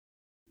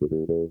Hello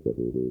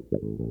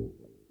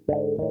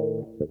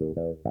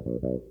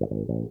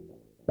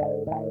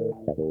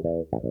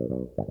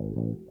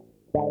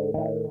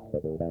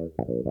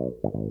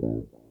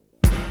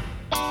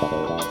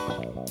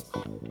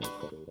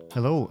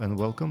and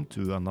welcome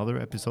to another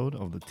episode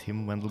of the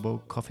Tim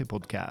Wendelboe Coffee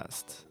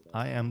Podcast.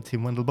 I am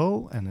Tim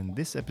Wendelboe, and in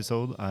this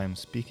episode I am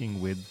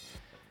speaking with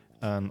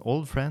an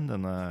old friend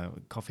and a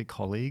coffee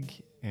colleague,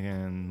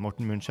 and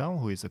Morten Münchau,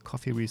 who is a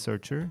coffee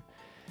researcher.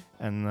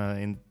 And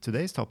in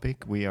today's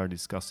topic we are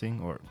discussing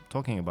or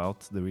talking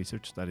about the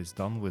research that is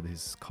done with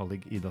his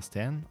colleague Ida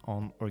Steen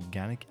on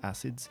organic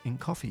acids in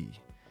coffee.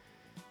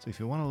 So if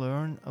you want to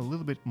learn a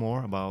little bit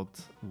more about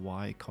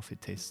why coffee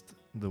tastes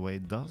the way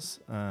it does,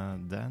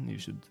 then you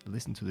should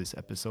listen to this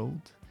episode.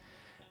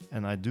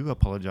 And I do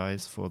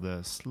apologize for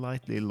the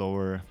slightly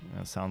lower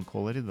sound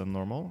quality than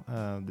normal.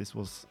 This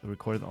was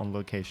recorded on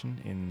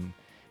location in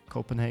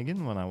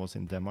Copenhagen when I was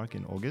in Denmark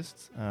in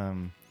August.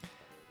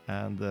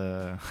 And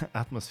the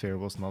atmosphere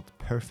was not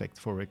perfect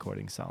for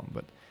recording sound,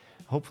 but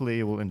hopefully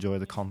you will enjoy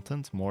the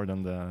content more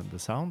than the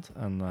sound.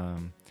 And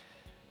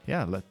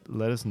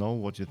let us know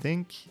what you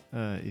think.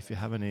 If you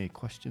have any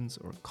questions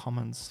or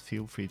comments,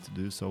 feel free to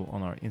do so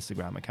on our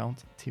Instagram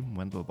account, Tim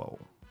Wendelboe.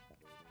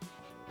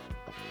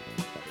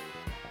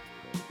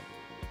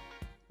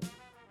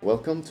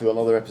 Welcome to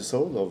another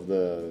episode of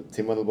the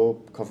Tim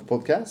Wendelboe Coffee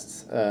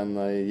Podcast.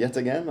 And yet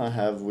again, I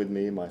have with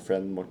me my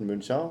friend Morten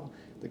Münchau,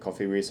 the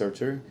coffee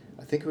researcher.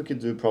 I think we could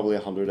do probably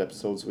 100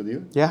 episodes with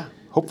you. Yeah,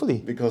 hopefully.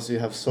 Because you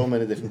have so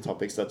many different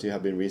topics that you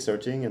have been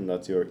researching and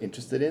that you're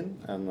interested in.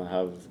 And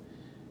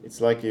it's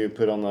like you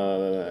put on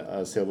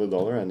a silver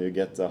dollar and you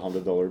get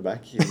 $100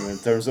 back in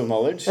terms of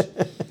knowledge.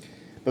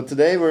 But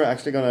today we're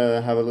actually going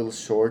to have a little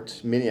short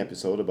mini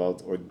episode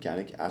about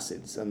organic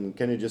acids. And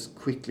can you just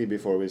quickly,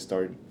 before we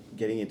start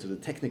getting into the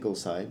technical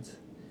side,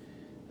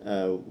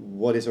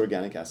 what is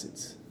organic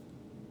acids?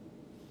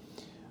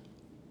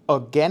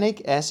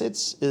 Organic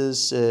acids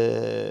is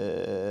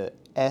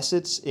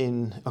acids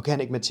in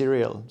organic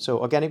material. So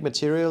organic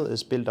material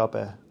is built up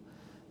a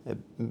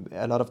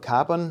lot of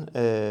carbon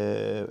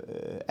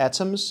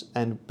atoms,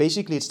 and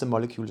basically it's the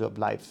molecules of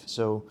life.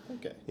 So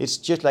It's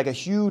just like a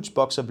huge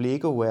box of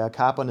Lego where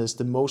carbon is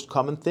the most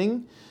common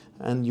thing,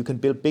 and you can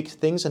build big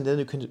things, and then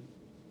you can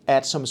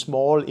add some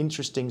small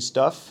interesting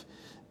stuff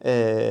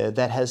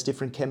that has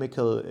different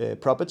chemical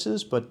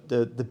properties, but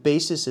the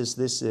basis is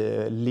this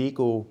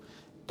Lego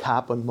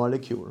carbon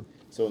molecule.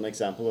 So an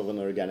example of an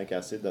organic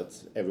acid that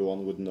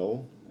everyone would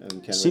know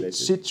and can relate to?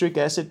 Citric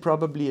acid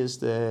probably is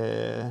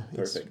the...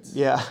 Perfect.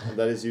 Yeah. And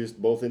that is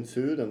used both in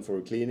food and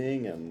for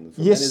cleaning and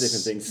for many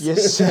different things.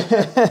 Yes.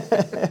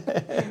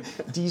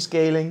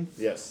 Descaling.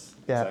 Yes,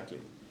 yeah.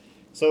 Exactly.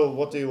 So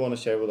what do you want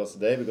to share with us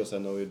today? Because I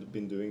know you've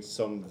been doing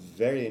some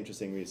very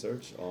interesting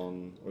research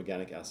on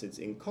organic acids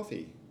in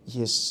coffee.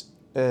 Yes.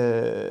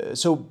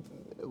 So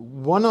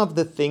one of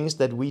the things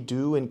that we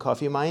do in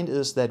Coffee Mind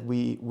is that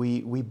we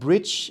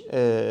bridge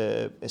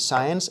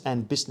science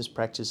and business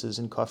practices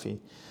in coffee.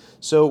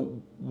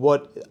 So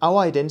what our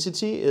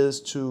identity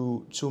is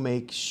to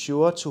make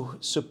sure to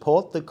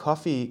support the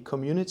coffee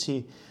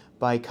community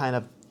by kind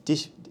of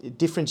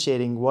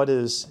differentiating what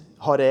is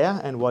hot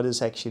air and what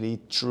is actually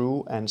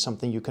true and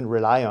something you can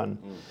rely on.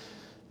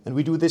 And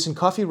we do this in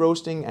coffee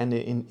roasting and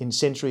in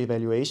sensory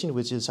evaluation,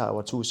 which is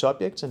our two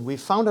subjects. And we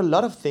found a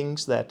lot of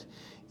things that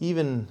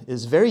even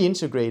is very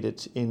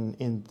integrated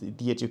in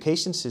the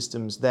education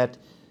systems that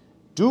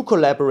do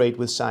collaborate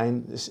with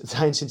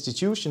science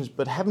institutions,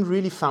 but haven't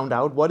really found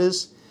out what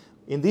is,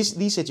 in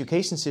these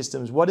education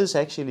systems, what is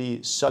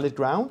actually solid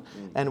ground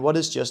and what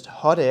is just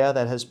hot air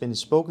that has been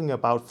spoken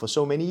about for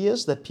so many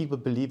years that people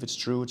believe it's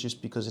true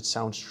just because it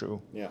sounds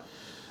true. Yeah.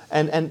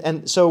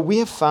 And so we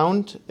have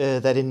found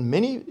that in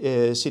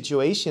many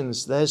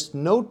situations there's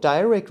no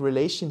direct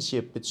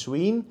relationship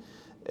between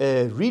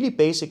really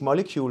basic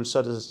molecules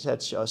such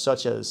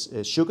as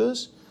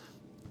sugars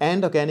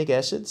and organic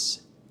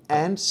acids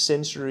and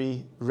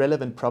sensory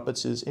relevant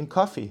properties in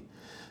coffee.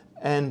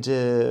 And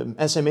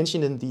as I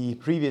mentioned in the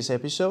previous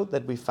episode,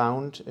 that we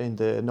found in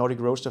the Nordic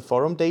Roaster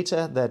Forum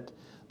data that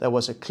there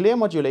was a clear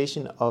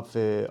modulation of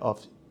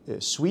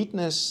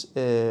sweetness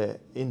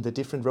in the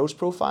different roast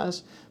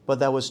profiles, but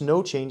there was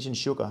no change in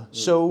sugar.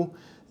 So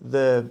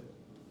the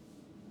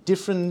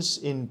difference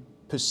in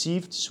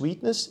perceived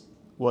sweetness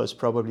was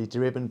probably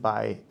driven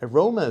by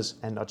aromas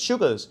and not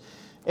sugars.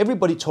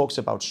 Everybody talks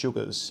about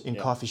sugars in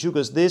coffee.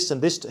 Sugars this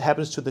and this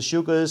happens to the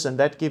sugars and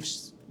that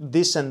gives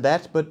this and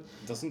that, but...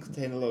 It doesn't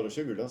contain a lot of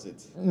sugar, does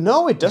it?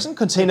 No, it doesn't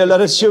contain a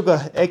lot of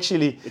sugar,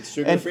 actually. It's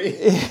sugar-free.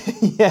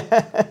 Yeah.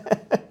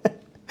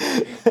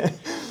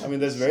 I mean,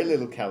 there's very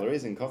little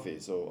calories in coffee,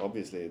 so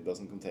obviously it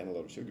doesn't contain a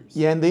lot of sugars.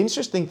 Yeah, and the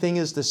interesting thing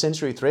is the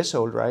sensory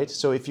threshold, right?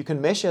 So if you can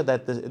measure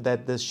that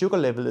the sugar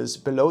level is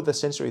below the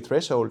sensory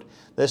threshold,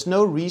 there's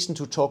no reason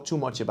to talk too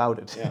much about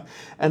it. Yeah.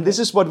 And this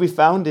is what we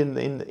found in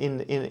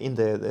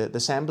the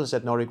samples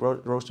at Nordic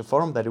Roaster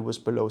Forum, that it was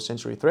below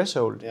sensory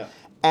threshold,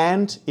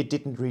 and it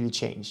didn't really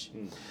change.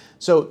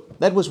 So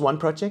that was one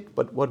project,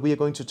 but what we are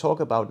going to talk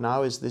about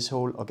now is this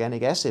whole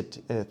organic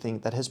acid thing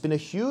that has been a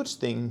huge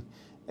thing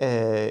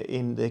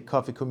in the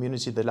coffee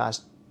community the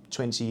last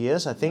 20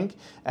 years, I think,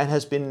 and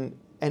has been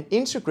an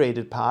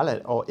integrated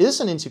part, or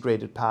is an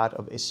integrated part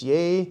of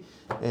SCA,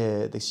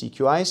 the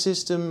CQI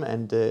system,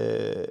 and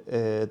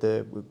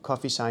the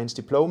Coffee Science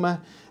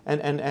Diploma,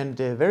 and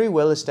very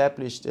well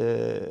established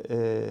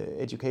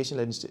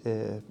educational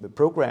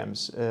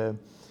programs.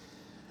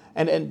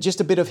 And just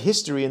a bit of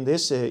history in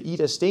this,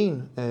 Ida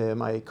Steen,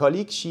 my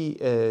colleague,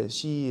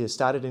 she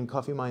started in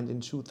Coffee Mind in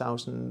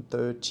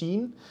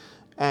 2013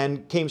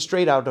 and came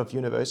straight out of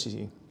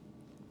university,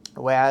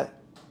 where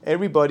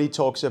everybody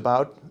talks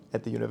about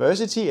at the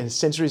university, and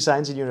sensory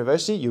science at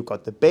university, you've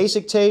got the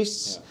basic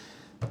tastes,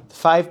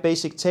 5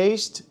 basic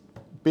tastes: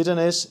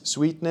 bitterness,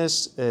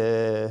 sweetness,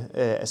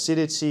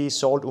 acidity,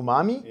 salt,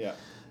 umami. Yeah.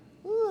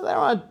 There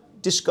are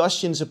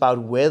discussions about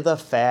whether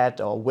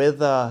fat or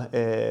whether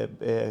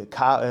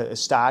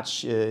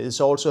starch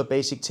is also a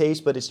basic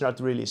taste, but it's not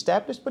really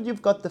established. But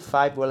you've got the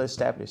 5 well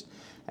established.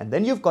 And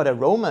then you've got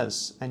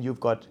aromas, and you've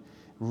got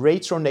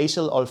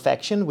retronasal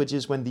olfaction, which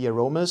is when the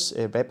aromas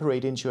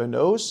evaporate into your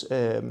nose.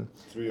 Through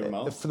your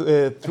mouth?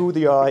 Through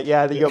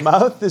your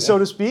mouth, so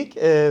to speak.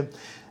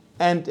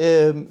 And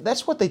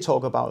that's what they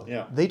talk about.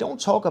 Yeah. They don't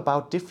talk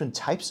about different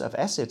types of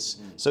acids.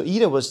 So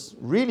Ida was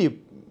really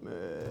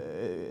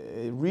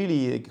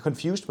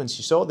confused when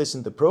she saw this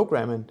in the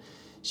program, and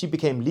she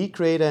became lead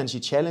creator, and she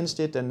challenged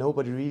it, and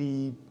nobody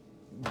really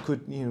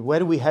could, where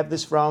do we have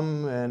this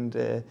from? And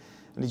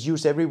it's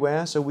used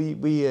everywhere. So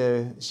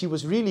she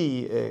was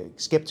really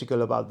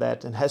skeptical about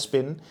that, and has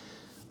been.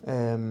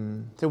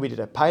 So we did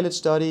a pilot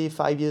study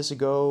 5 years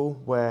ago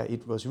where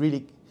it was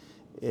really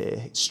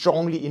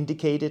strongly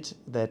indicated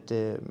that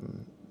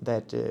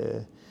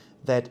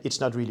it's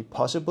not really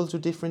possible to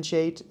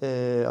differentiate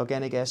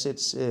organic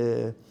acids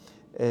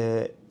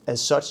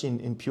as such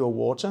in pure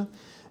water.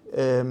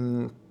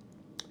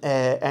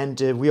 And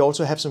we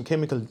also have some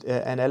chemical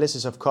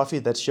analysis of coffee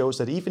that shows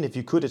that even if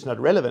you could, it's not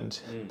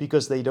relevant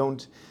because they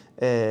don't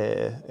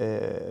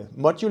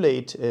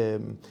modulate.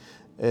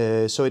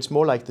 So it's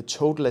more like the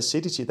total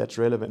acidity that's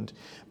relevant.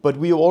 But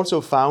we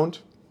also found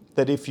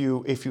that if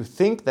you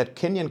think that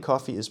Kenyan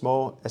coffee is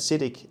more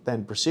acidic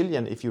than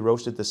Brazilian, if you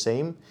roast it the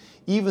same,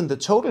 even the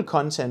total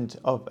content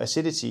of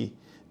acidity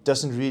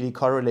doesn't really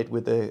correlate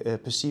with the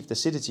perceived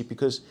acidity,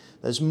 because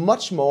there's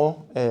much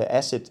more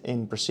acid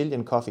in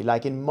Brazilian coffee,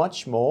 like in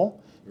much more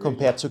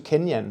compared to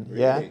Kenyan.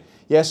 Really?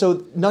 Yeah.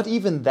 So not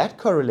even that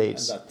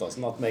correlates. And that does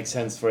not make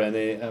sense for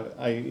any.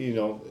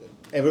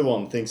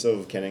 Everyone thinks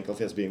of Kenyan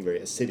coffee as being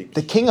very acidic.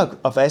 The king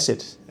of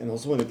acid. And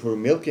also when you pour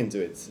milk into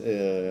it,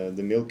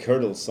 the milk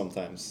curdles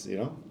sometimes.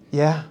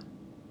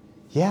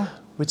 Yeah,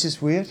 which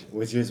is weird.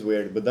 Which is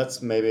weird, but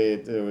that's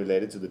maybe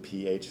related to the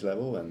pH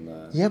level and.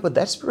 Yeah, but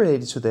that's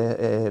related to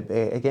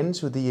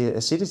the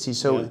acidity.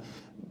 So, yeah.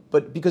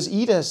 But because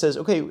Ida says,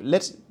 okay,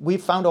 we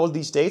found all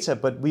these data,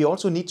 but we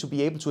also need to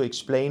be able to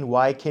explain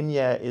why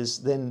Kenya is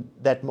then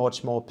that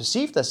much more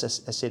perceived as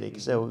acidic.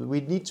 So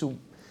we need to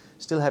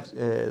still have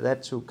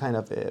that to kind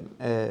of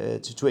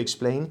to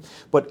explain.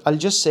 But I'll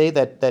just say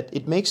that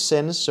it makes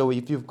sense. So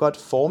if you've got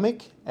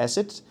formic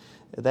acid,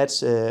 that's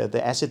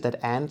the acid that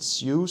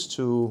ants use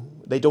to.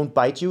 They don't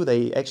bite you.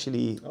 They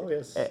actually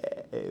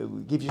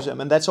give you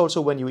some, and that's also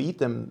when you eat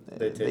them.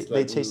 They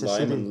taste like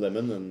lime and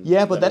lemon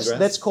and but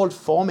that's called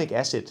formic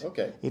acid.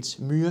 Okay, it's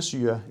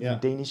myresyre in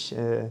Danish,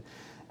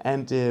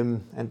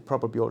 and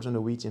probably also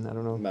Norwegian. I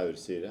don't know.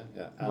 Maursyre,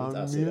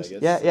 antacid, I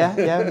guess.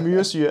 Yeah,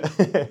 myresyre.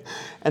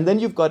 And then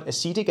you've got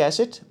acetic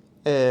acid.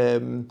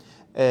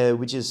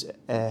 Which is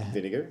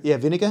vinegar. Yeah,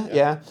 vinegar.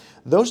 Yeah,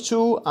 those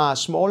two are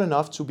small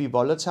enough to be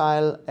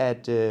volatile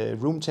at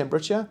room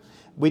temperature,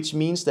 which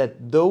means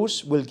that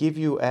those will give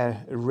you a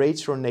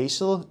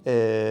retronasal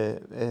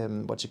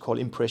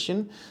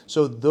impression.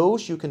 So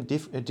those you can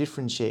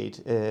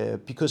differentiate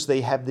because they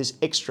have this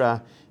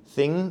extra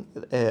thing,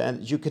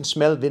 and you can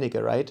smell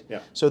vinegar, right?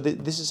 Yeah. So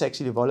this is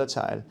actually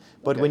volatile.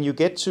 But when you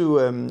get to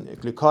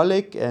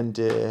glycolic and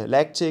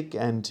lactic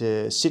and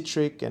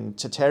citric and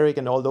tartaric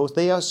and all those,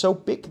 they are so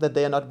big that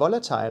they are not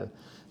volatile.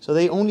 So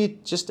they only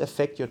just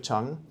affect your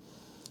tongue.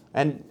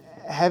 And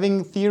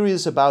having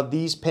theories about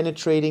these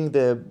penetrating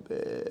the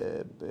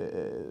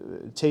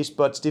taste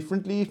buds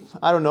differently,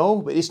 I don't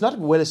know. But it's not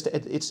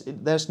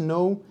there's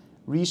no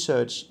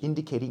research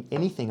indicating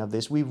anything of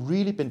this. We've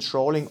really been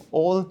trawling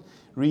all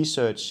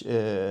research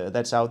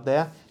that's out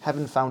there,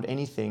 haven't found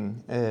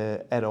anything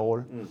at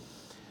all.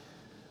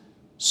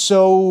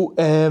 So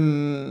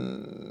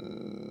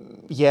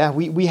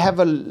we have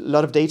a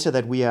lot of data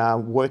that we are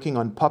working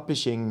on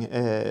publishing.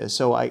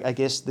 So I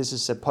guess this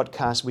is a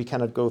podcast. We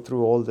cannot go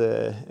through all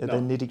the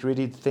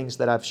nitty-gritty things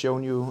that I've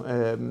shown you.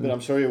 But I'm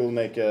sure you will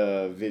make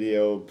a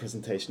video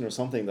presentation or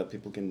something that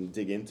people can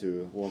dig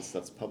into once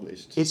that's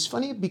published. It's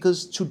funny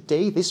because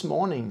this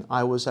morning,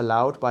 I was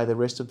allowed by the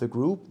rest of the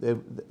group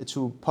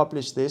to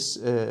publish this.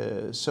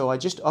 So I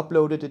just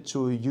uploaded it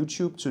to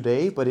YouTube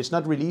today, but it's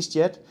not released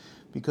yet,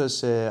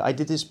 because I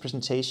did this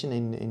presentation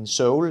in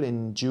Seoul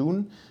in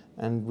June,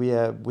 and we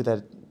are with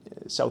a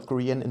South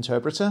Korean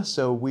interpreter,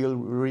 so we'll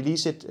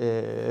release it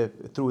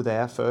through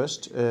there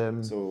first.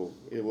 So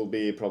it will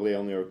be probably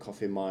on your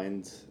Coffee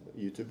Mind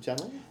YouTube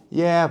channel?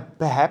 Yeah,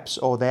 perhaps,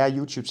 or their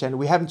YouTube channel.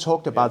 We haven't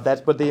talked about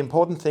that, but the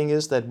important thing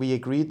is that we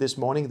agreed this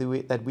morning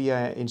that we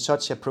are in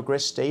such a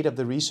progressed state of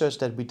the research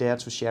that we dare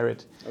to share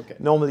it. Okay.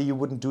 Normally you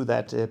wouldn't do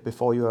that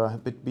before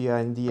but we are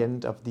in the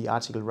end of the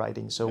article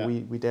writing, so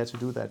we dare to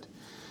do that.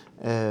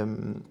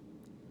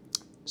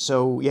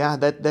 So yeah,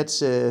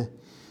 that's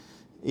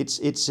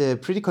it's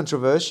pretty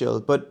controversial,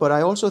 but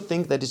I also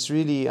think that it's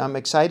really, I'm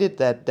excited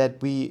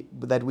that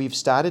we've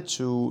started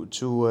to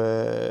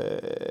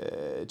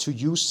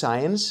use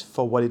science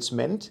for what it's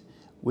meant,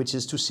 which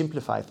is to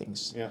simplify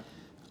things. Yeah.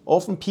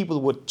 Often people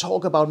would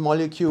talk about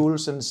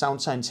molecules and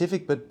sound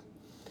scientific, but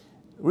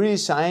really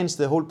science,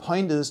 the whole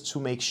point is to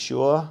make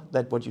sure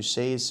that what you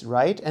say is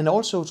right, and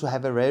also to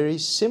have a very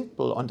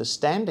simple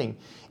understanding.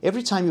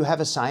 Every time you have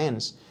a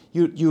science,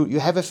 you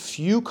have a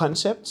few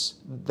concepts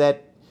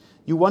that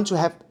you want to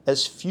have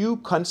as few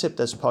concepts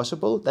as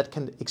possible that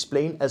can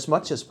explain as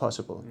much as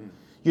possible.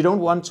 You don't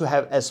want to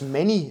have as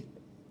many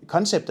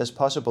concepts as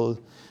possible,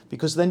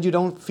 because then you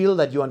don't feel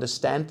that you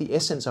understand the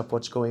essence of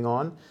what's going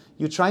on.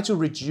 You try to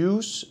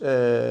reduce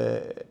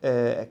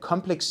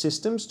complex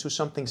systems to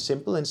something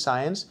simple in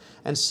science,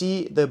 and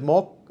see the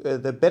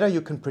better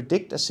you can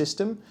predict a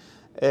system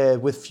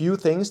with few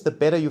things, the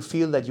better you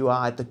feel that you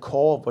are at the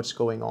core of what's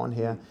going on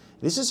here.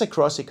 This is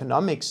across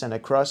economics and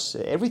across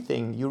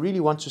everything. You really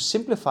want to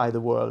simplify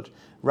the world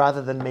rather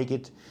than make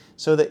it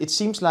so that it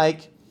seems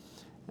like,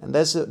 and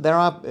there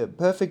are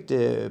perfect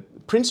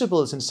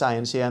principles in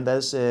science here, and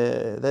there's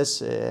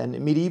a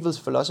medieval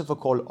philosopher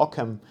called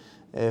Occam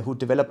who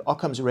developed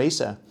Occam's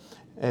razor,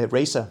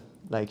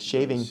 like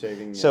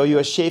shaving. So you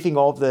are shaving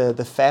off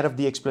the fat of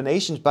the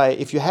explanations by,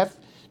 if you have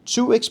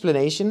two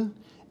explanations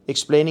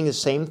explaining the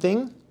same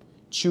thing,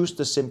 choose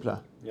the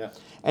simpler. Yeah.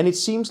 And it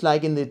seems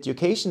like in the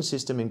education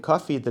system in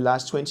coffee the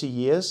last 20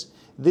 years,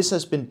 this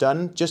has been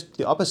done just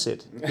the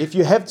opposite. If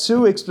you have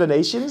two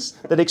explanations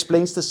that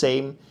explains the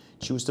same,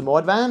 choose the more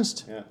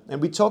advanced. Yeah.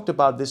 And we talked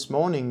about this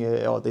morning,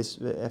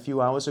 a few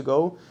hours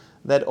ago,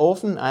 that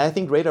often, I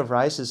think rate of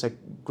rise is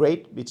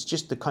it's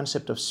just the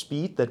concept of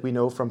speed that we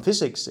know from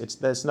physics.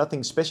 There's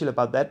nothing special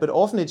about that, but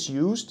often it's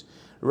used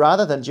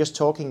rather than just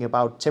talking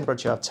about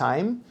temperature of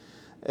time.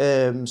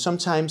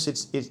 Sometimes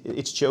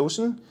it's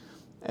chosen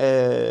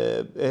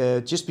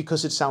just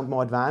because it sounds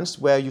more advanced,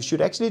 where you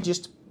should actually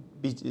just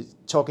be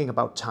talking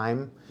about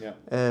time. Yeah.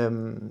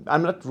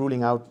 I'm not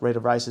ruling out rate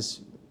of rise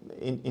as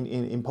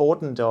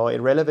important or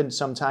irrelevant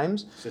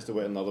sometimes. It's just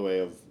another way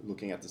of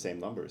looking at the same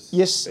numbers.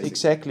 Yes,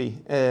 basically.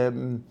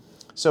 Exactly.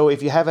 So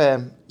if you have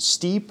a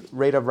steep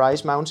rate of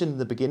rise mountain in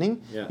the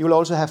beginning, you will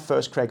also have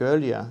first crack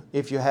earlier.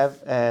 If you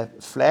have a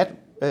flat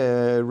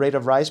rate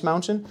of rise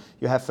mountain,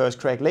 you have first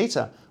crack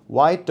later.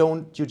 Why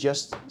don't you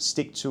just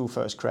stick to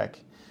first crack?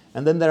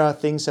 And then there are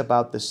things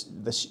about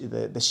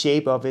the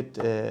shape of it,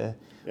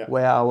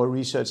 where our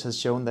research has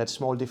shown that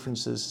small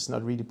differences is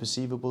not really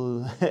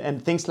perceivable,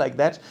 and things like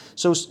that.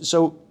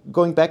 So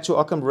going back to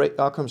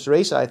Occam's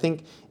razor, I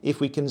think if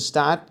we can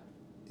start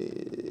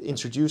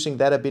introducing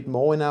that a bit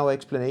more in our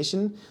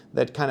explanation,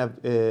 that kind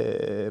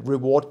of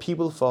reward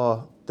people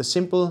for the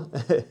simple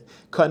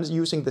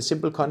using the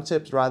simple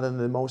concepts rather than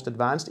the most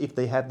advanced, if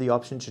they have the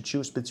option to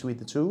choose between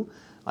the two,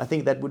 I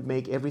think that would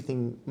make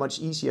everything much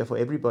easier for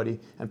everybody,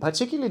 and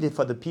particularly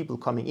for the people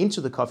coming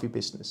into the coffee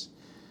business.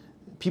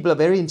 People are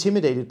very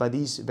intimidated by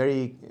these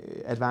very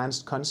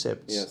advanced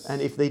concepts. Yes.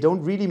 And if they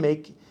don't really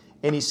make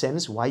any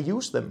sense, why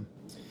use them?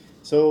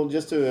 So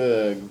just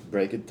to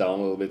break it down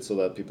a little bit so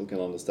that people can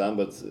understand,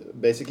 but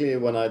basically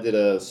when I did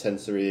a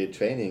sensory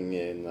training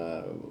in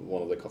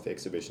one of the coffee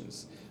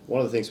exhibitions,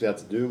 one of the things we had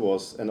to do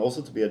was, and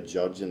also to be a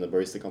judge in the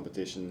barista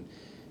competition,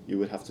 you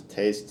would have to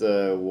taste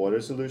water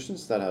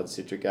solutions that had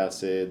citric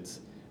acid,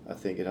 I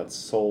think it had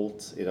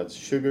salt, it had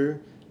sugar,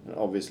 and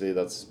obviously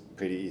that's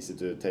pretty easy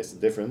to taste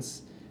the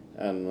difference,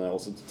 and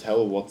also to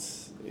tell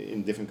what's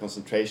in different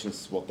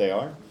concentrations what they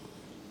are.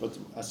 But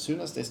as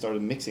soon as they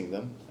started mixing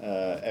them,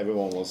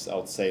 everyone was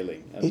out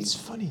sailing. And, it's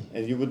funny.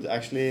 And you would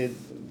actually,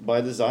 by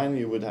design,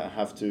 you would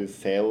have to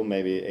fail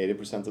maybe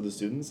 80% of the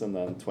students, and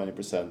then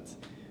 20%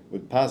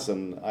 would pass.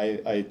 And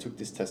I took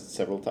this test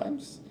several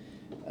times,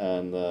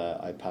 and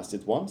I passed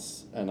it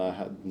once, and I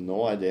had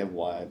no idea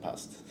why I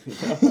passed.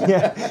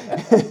 Yeah.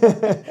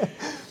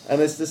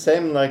 And it's the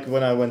same like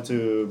when I went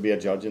to be a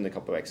judge in the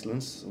Cup of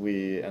Excellence.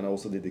 And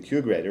also did the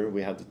Q grader.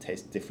 We had to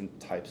taste different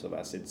types of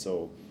acid.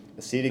 So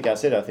acetic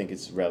acid, I think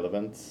it's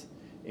relevant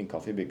in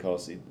coffee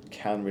because it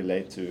can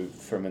relate to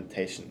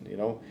fermentation. You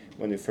know,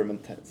 when you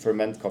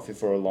ferment coffee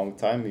for a long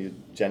time, you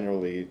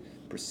generally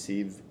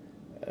perceive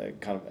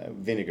kind of a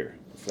vinegar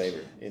flavor.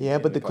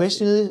 But the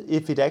question is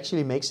if it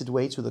actually makes its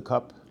way to the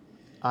cup.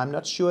 I'm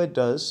not sure it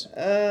does.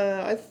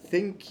 I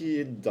think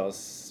it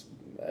does.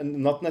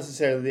 And not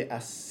necessarily the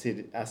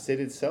acid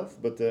itself,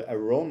 but the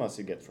aromas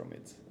you get from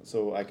it.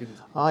 So I could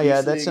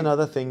that's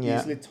another thing.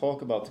 Easily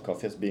talk about the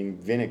coffee as being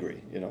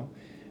vinegary, you know.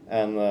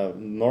 And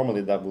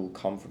normally that will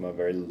come from a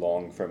very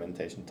long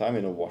fermentation time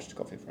in a washed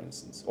coffee, for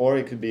instance. Or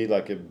it could be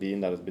like a bean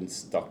that has been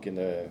stuck in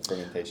the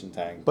fermentation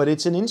tank. But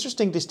it's an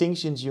interesting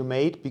distinction you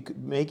make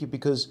it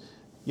because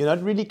you're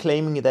not really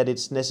claiming that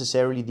it's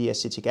necessarily the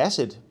acetic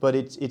acid, but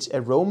it's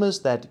aromas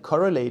that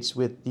correlates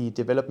with the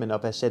development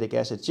of acetic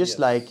acid, just Yes.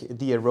 like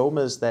the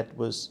aromas that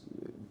was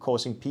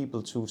causing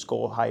people to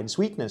score high in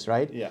sweetness,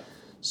 right? Yeah.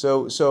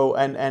 So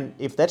and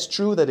if that's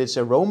true that it's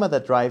aroma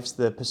that drives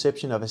the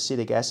perception of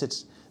acetic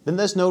acids, then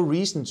there's no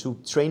reason to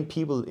train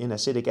people in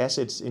acetic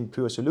acids in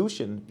pure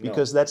solution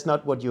because that's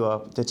not what you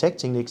are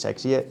detecting. It's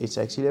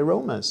actually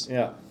aromas.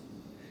 Yeah.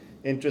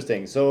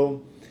 Interesting.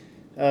 So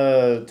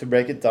to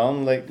break it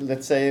down, like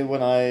let's say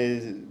when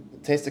I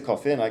taste the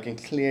coffee and I can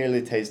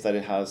clearly taste that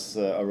it has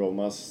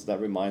aromas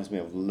that reminds me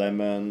of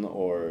lemon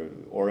or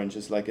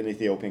oranges, like in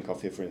Ethiopian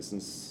coffee, for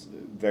instance,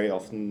 very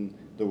often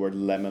the word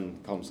lemon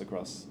comes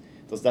across.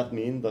 Does that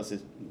mean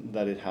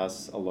that it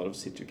has a lot of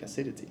citric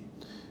acidity?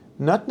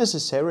 Not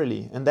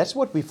necessarily, and that's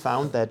what we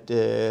found that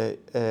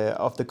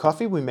of the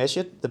coffee we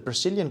measured, the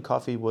Brazilian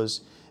coffee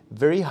was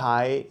very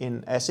high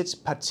in acids,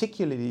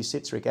 particularly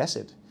citric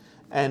acid,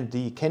 and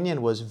the Kenyan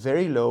was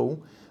very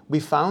low. We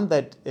found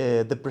that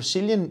the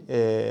Brazilian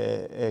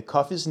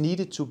coffees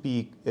needed to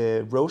be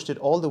roasted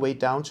all the way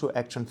down to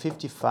Actron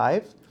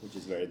 55, which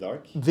is very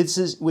dark.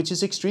 Which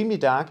is extremely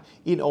dark,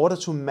 in order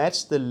to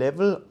match the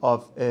level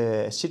of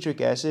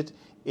citric acid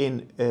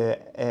in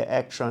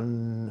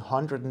Actron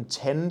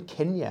 110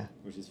 Kenya,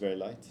 which is very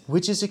light.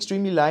 Which is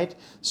extremely light.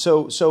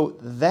 So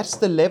that's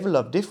the level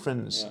of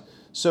difference.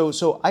 Yeah.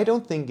 So I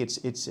don't think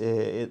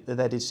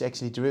that it's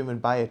actually driven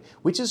by it,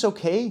 which is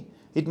okay.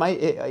 It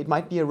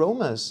might be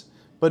aromas,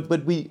 but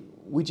we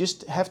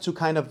just have to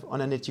kind of,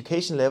 on an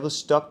education level,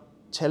 stop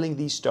telling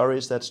these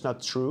stories that's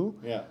not true.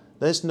 Yeah.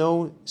 There's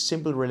no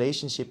simple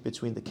relationship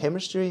between the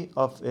chemistry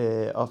of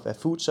a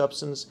food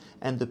substance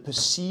and the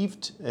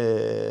perceived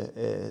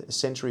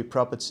sensory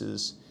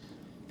properties.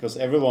 Because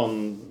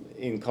everyone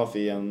in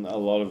coffee and a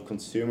lot of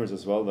consumers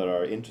as well that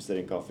are interested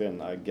in coffee,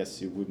 and I guess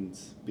you wouldn't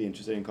be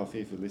interested in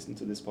coffee if you listen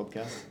to this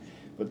podcast,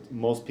 but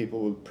most people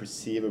will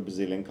perceive a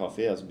Brazilian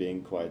coffee as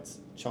being quite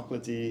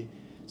chocolatey,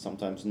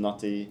 sometimes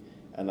nutty,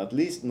 and at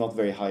least not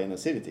very high in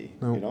acidity.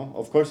 No. You know,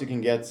 of course you can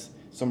get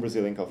some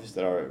Brazilian coffees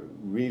that are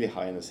really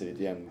high in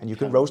acidity and you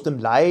can roast them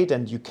light,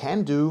 and you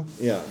can do.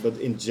 Yeah, but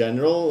in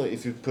general,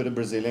 if you put a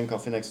Brazilian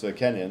coffee next to a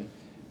Kenyan,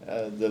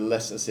 the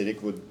less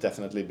acidic would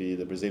definitely be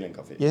the Brazilian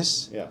coffee.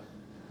 Yes. Yeah.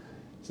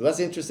 So that's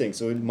interesting.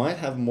 So it might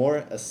have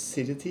more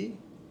acidity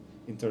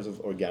in terms of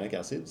organic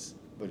acids,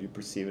 but you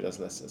perceive it as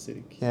less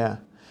acidic. Yeah.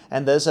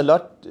 And there's a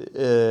lot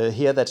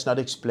here that's not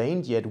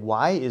explained yet.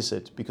 Why is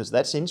it? Because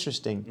that's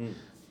interesting. Mm.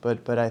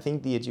 But I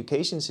think the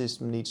education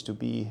system needs to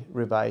be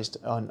revised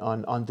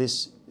on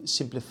this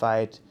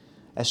simplified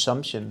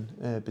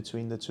assumption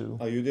between the two.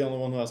 Are you the only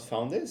one who has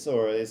found this,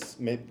 or is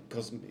maybe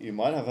because you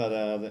might have had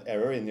an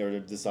error in your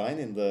design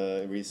in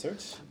the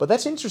research? But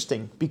that's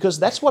interesting because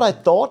that's what I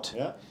thought.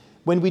 Yeah.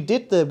 When we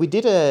did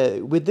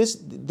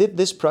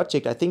this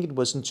project, I think it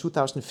was in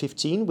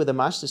 2015 with a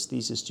master's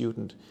thesis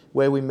student,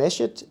 where we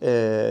measured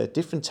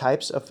different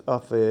types of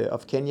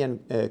Kenyan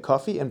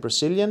coffee and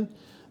Brazilian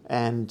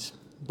and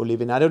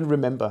Bolivian. I don't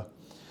remember.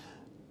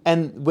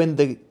 And when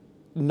the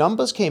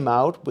numbers came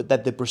out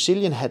that the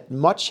Brazilian had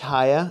much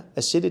higher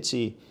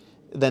acidity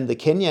than the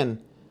Kenyan,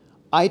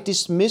 I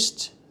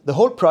dismissed the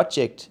whole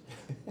project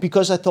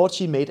because I thought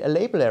she made a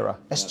label error.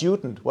 A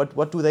student,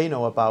 what do they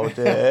know about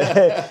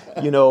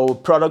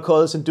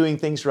protocols and doing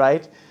things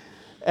right?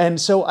 And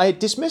so I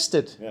dismissed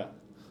it. Yeah.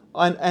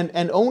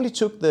 And only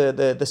took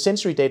the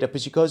sensory data,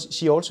 because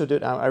she also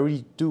did. I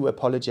really do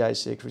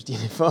apologize,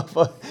 Christine,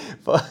 for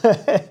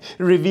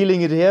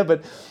revealing it here.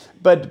 But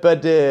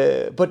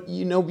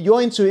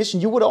your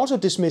intuition, you would also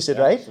dismiss it,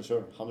 right? For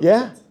sure, 100%.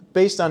 Yeah,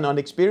 based on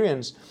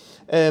experience.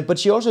 But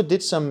she also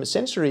did some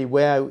sensory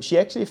where she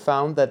actually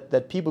found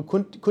that people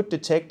could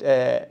detect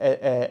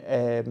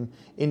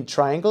in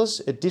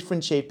triangles a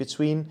differentiate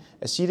between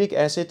acetic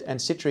acid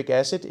and citric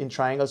acid in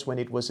triangles when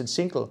it was in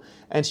single.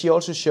 And she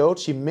also showed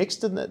she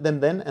mixed them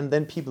then, and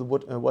then people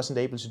wasn't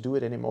able to do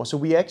it anymore. So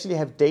we actually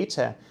have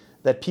data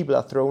that people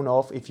are thrown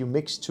off if you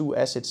mix two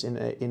acids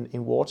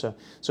in water.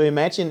 So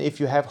imagine if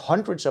you have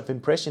hundreds of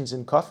impressions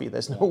in coffee,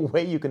 there's no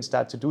way you can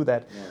start to do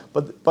that.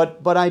 Yeah.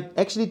 But I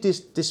actually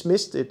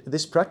dismissed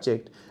this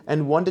project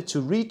and wanted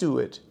to redo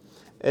it.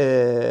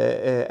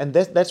 And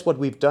that's what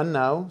we've done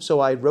now. So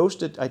I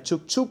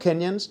took two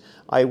Kenyans,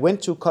 I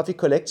went to Coffee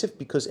Collective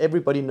because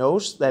everybody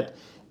knows that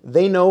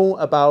they know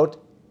about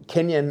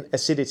Kenyan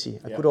acidity.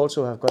 I could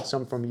also have got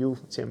some from you,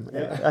 Tim.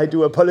 I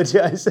do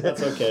apologize.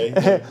 That's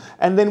okay.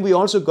 And then we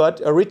also got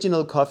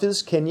Original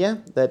Coffees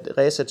Kenya that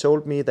Reza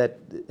told me that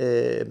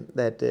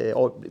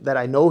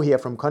I know here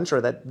from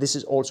Contra that this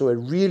is also a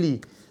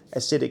really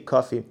acidic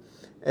coffee.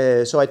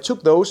 So I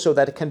took those so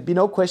that there can be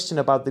no question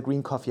about the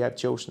green coffee I've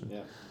chosen.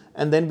 Yeah.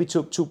 And then we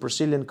took two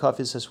Brazilian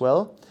coffees as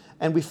well.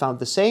 And we found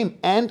the same.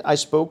 And I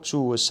spoke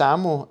to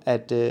Samo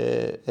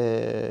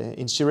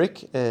in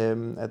Zurich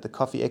at the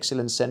Coffee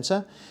Excellence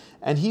Center.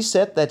 And he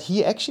said that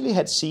he actually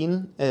had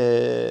seen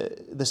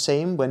the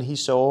same when he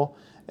saw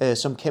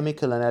some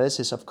chemical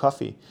analysis of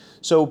coffee.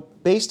 So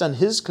based on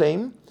his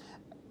claim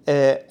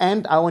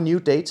and our new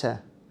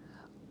data,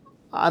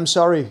 I'm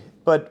sorry,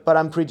 but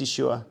I'm pretty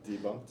sure.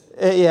 Debunked.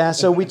 Yeah,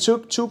 so we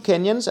took 2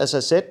 Kenyans, as I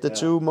said, the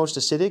 2 most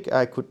acidic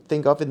I could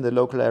think of in the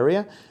local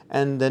area,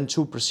 and then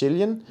 2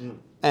 Brazilian,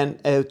 and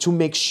to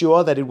make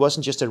sure that it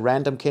wasn't just a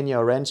random Kenya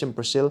or random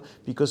Brazil,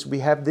 because we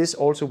have this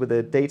also with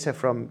the data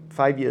from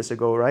 5 years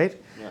ago, right?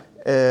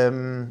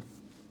 Yeah.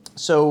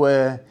 So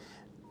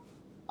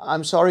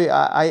I'm sorry,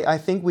 I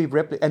think we've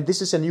and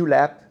this is a new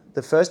lab.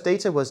 The first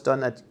data was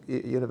done at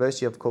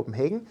University of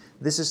Copenhagen.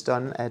 This is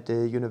done at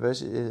the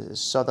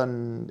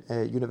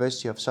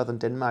University of Southern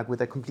Denmark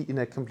with in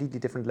a completely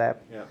different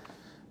lab. Yeah.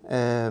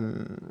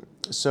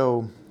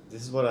 So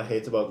this is what I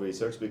hate about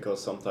research,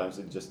 because sometimes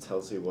it just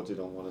tells you what you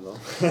don't want to know.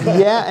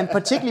 yeah, and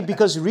particularly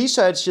because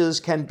researchers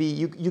can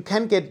be you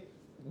can get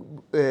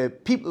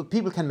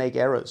people can make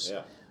errors.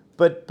 Yeah.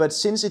 But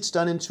since it's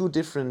done in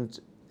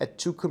at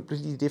 2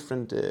 completely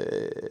different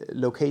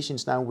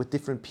locations now with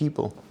different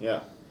people.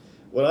 Yeah.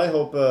 What I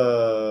hope,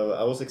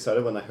 I was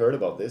excited when I heard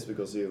about this,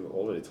 because you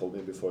already told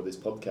me before this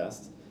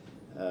podcast.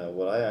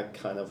 What I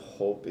kind of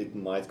hope it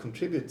might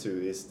contribute to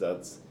is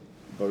that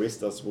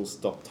baristas will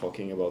stop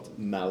talking about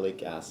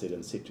malic acid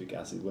and citric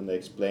acid when they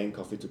explain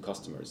coffee to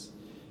customers.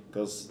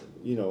 Because,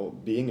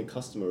 being a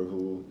customer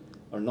who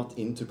are not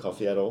into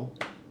coffee at all,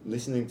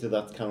 listening to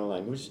that kind of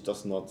language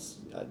does not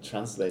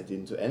translate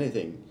into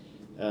anything.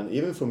 And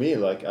even for me,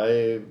 like,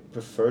 I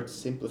prefer to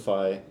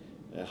simplify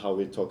how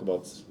we talk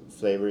about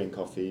flavor in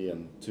coffee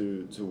and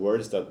to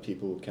words that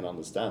people can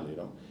understand,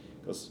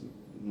 because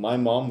my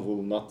mom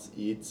will not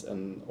eat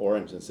an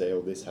orange and say,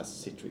 oh, this has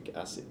citric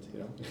acid,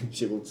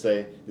 She will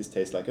say, this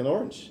tastes like an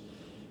orange.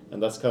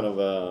 And that's kind of,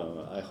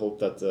 I hope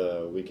that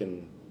we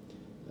can,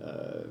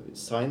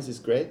 science is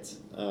great,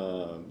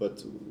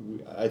 but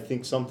I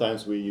think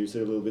sometimes we use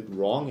it a little bit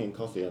wrong in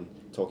coffee and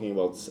talking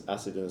about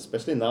acid, and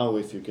especially now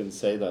if you can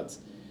say that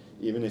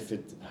even if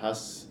it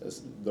has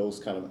those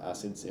kind of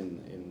acids in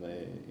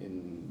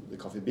the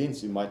coffee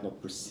beans, you might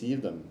not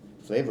perceive them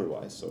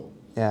flavor-wise. So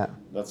yeah,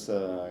 that's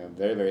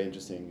very, very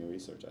interesting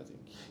research, I think.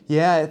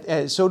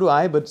 Yeah, so do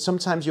I. But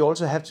sometimes you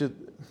also have to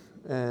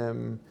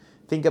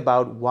think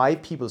about why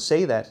people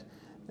say that.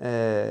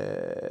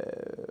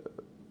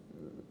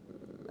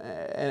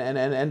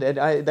 And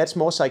that's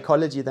more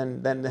psychology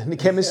than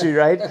chemistry,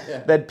 right?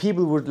 Yeah. That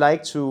people would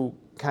like to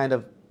kind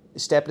of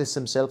establish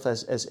themselves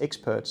as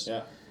experts.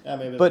 Yeah. Yeah,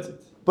 maybe but that's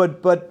it.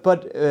 but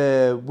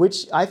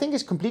which I think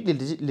is completely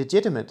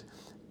legitimate.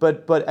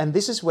 But and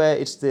this is where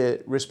it's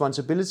the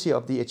responsibility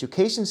of the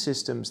education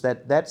systems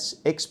that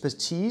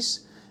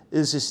expertise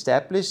is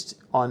established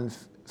on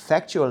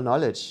factual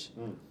knowledge.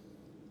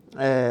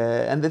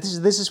 And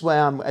this is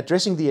where I'm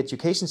addressing the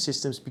education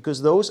systems,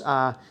 because those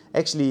are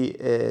actually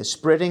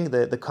spreading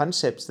the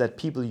concepts that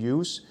people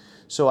use.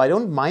 So I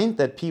don't mind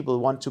that people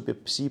want to be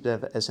perceived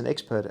as an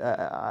expert.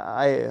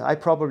 I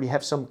probably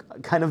have some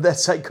kind of that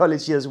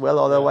psychology as well,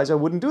 otherwise I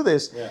wouldn't do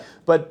this. Yeah.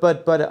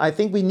 But I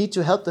think we need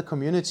to help the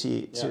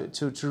community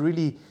to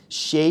really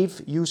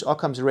use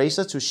Occam's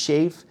razor to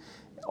shave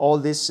all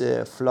this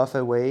fluff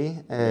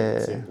away. Make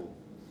it simple.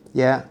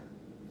 Yeah.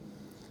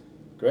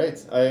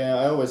 Great.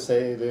 I always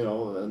say,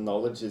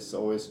 knowledge is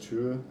always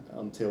true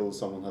until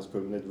someone has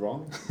proven it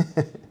wrong.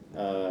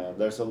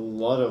 There's a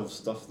lot of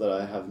stuff that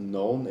I have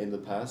known in the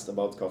past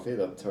about coffee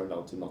that turned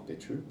out to not be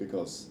true,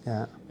 because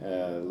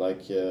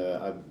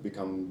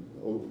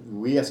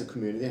we as a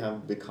community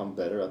have become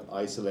better at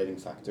isolating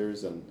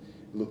factors and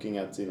looking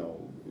at,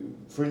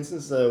 for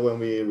instance, when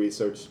we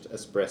researched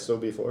espresso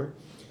before,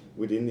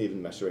 we didn't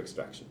even measure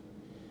extraction.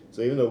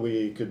 So even though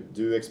we could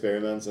do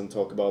experiments and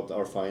talk about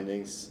our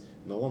findings,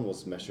 no one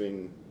was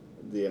measuring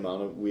the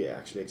amount we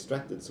actually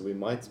extracted. So we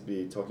might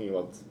be talking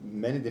about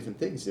many different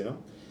things,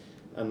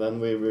 And then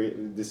we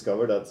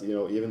discovered that,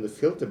 even the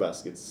filter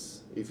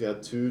baskets, if you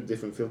had 2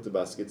 different filter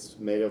baskets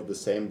made of the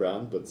same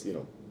brand, but,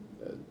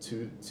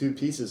 two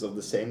pieces of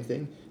the same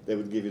thing, they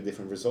would give you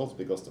different results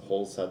because the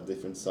holes had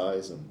different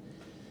size. And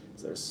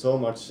so there's so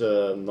much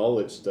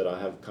knowledge that I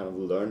have kind of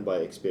learned by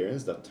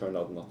experience that turned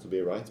out not to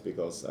be right,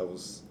 because I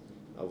was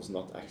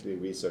not actually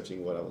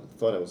researching what I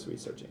thought I was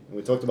researching. And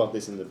we talked about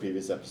this in the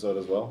previous episode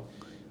as well,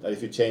 that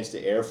if you change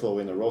the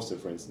airflow in a roaster,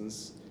 for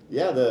instance,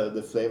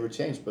 the flavor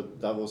changed,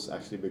 but that was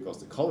actually because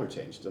the color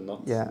changed and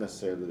not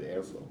necessarily the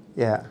airflow.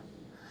 Yeah.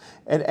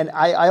 And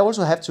I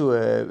also have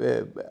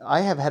to,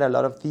 I have had a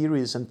lot of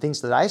theories and things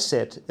that I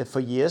said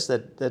for years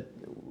that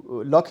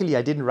luckily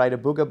I didn't write a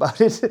book about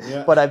it,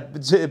 but I've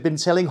been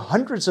telling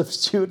hundreds of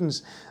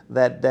students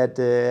that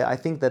I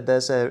think that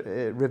there's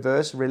a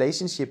reverse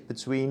relationship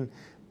between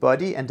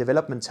body and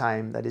development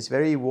time that is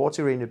very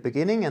watery in the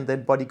beginning, and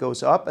then body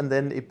goes up and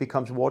then it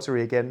becomes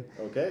watery again.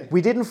 Okay.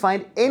 We didn't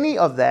find any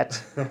of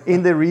that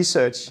in the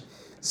research.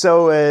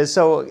 So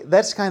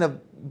that's kind of,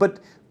 but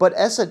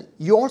as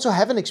you also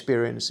have an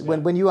experience.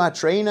 When you are a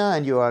trainer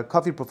and you are a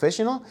coffee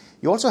professional,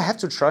 you also have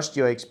to trust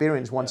your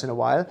experience once in a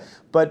while,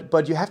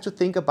 but you have to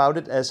think about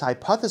it as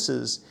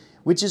hypothesis.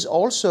 which is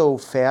also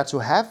fair to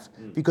have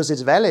because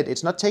it's valid.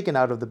 It's not taken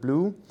out of the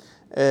blue.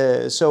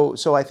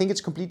 So I think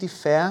it's completely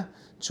fair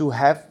to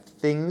have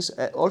things.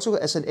 Also,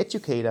 as an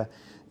educator,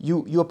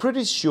 you're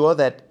pretty sure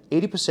that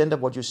 80%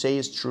 of what you say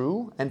is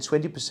true and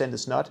 20%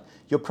 is not.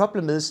 Your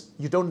problem is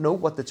you don't know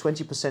what the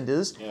 20%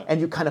 is, and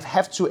you kind of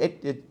have to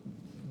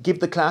give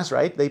the class,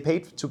 right? They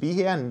paid to be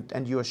here,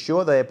 and you're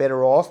sure they're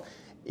better off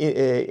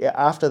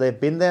after they've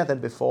been there than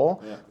before.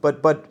 Yeah.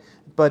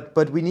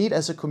 But we need,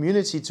 as a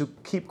community, to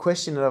keep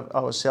questioning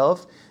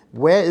ourselves.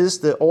 Where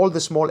is all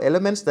the small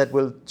elements that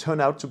will turn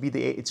out to be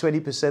the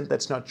 20%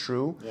 that's not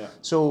true? Yeah.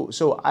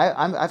 So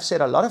I've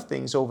said a lot of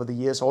things over the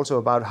years also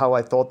about how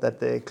I thought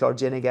that the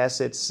chlorogenic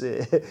acids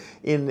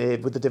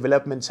with the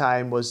development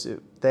time was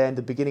there in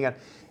the beginning,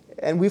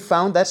 and we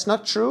found that's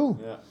not true.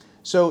 Yeah.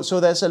 So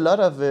there's a lot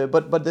of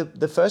but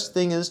the first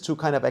thing is to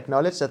kind of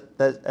acknowledge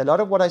that a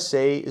lot of what I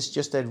say is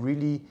just a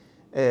really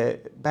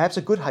perhaps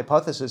a good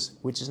hypothesis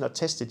which is not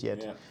tested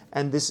yet,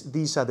 and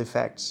these are the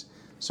facts.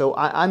 So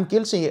I'm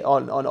guilty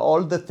on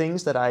all the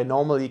things that I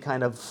normally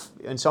kind of,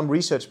 in some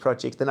research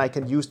projects, then I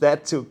can use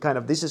that to kind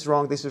of, this is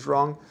wrong.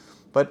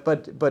 But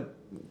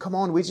come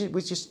on, we're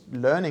just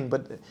learning.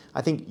 But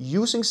I think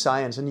using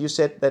science, and you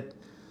said that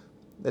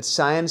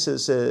science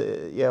is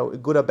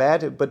good or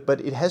bad,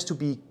 but it has to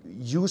be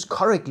used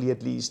correctly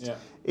at least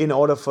in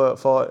order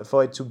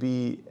for it to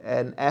be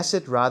an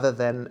asset rather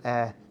than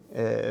a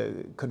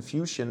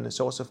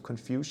source of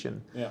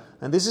confusion. Yeah.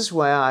 And this is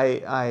where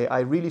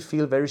I really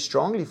feel very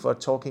strongly for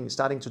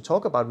starting to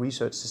talk about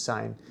research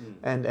design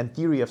and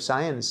theory of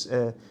science,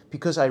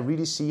 because I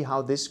really see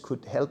how this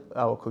could help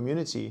our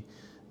community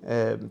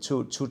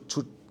to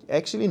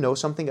actually know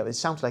something. It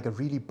sounds like a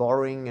really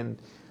boring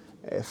and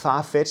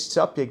far-fetched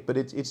subject, but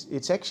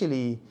it's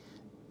actually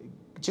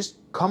just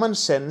common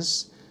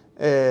sense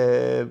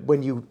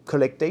when you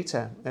collect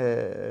data,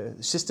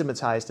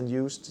 systematized and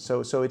used.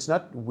 So it's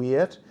not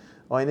weird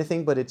or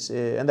anything, but it's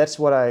and that's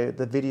what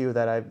the video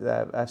that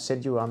I've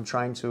sent you.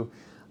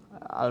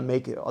 I'll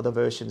make other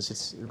versions.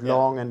 It's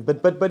long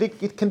but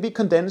it can be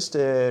condensed.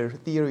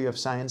 Theory of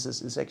science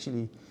is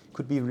actually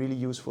could be really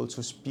useful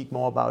to speak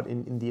more about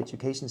in the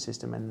education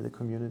system and the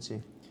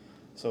community.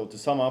 So to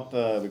sum up,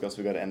 because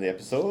we got to end the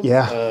episode,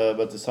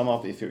 but to sum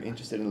up, if you're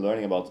interested in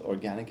learning about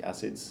organic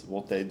acids,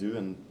 what they do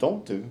and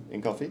don't do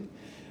in coffee,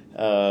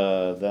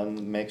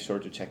 then make sure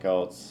to check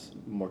out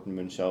Morten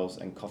Münchau's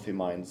and Coffee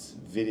Mind's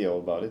video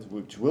about it,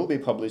 which will be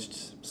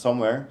published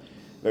somewhere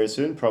very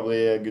soon.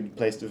 Probably a good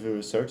place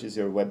to search is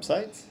your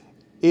website.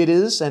 It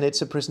is, and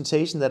it's a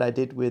presentation that I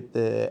did with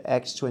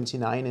Acts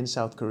 29 in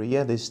South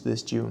Korea this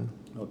June.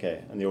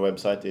 Okay, and your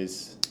website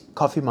is?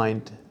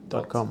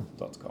 coffeemind.com.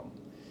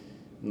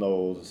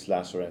 No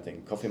slash or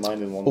anything. Coffee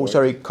Mind in one word. Oh,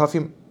 sorry.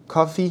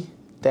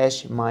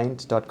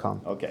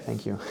 Coffee-mind.com. Okay.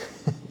 Thank you.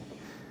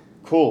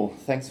 Cool.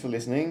 Thanks for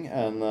listening,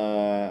 and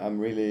I'm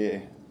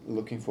really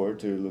looking forward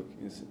to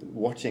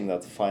watching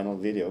that final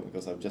video,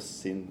 because I've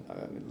just seen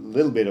a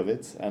little bit of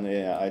it, and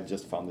I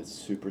just found it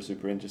super,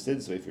 super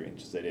interesting. So if you're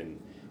interested in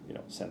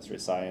sensory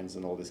science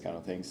and all these kind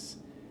of things,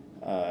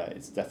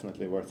 it's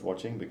definitely worth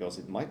watching, because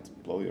it might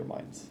blow your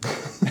mind.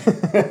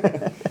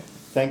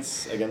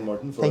 Thanks again,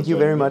 Morten. Thank you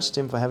very much,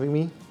 Tim, for having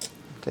me.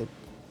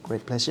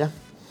 Great pleasure.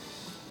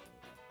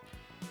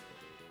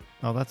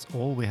 Now that's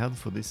all we had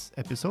for this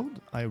episode.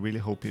 I really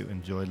hope you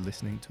enjoyed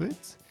listening to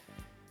it.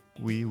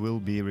 We will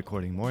be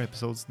recording more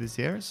episodes this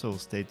year, so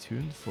stay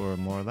tuned for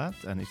more of that.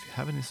 And if you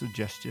have any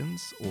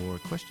suggestions or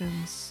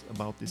questions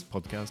about this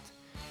podcast,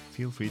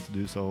 feel free to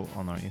do so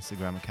on our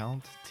Instagram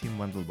account, Tim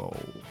Wendelboe.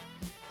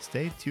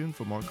 Stay tuned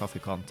for more coffee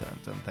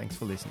content, and thanks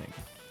for listening.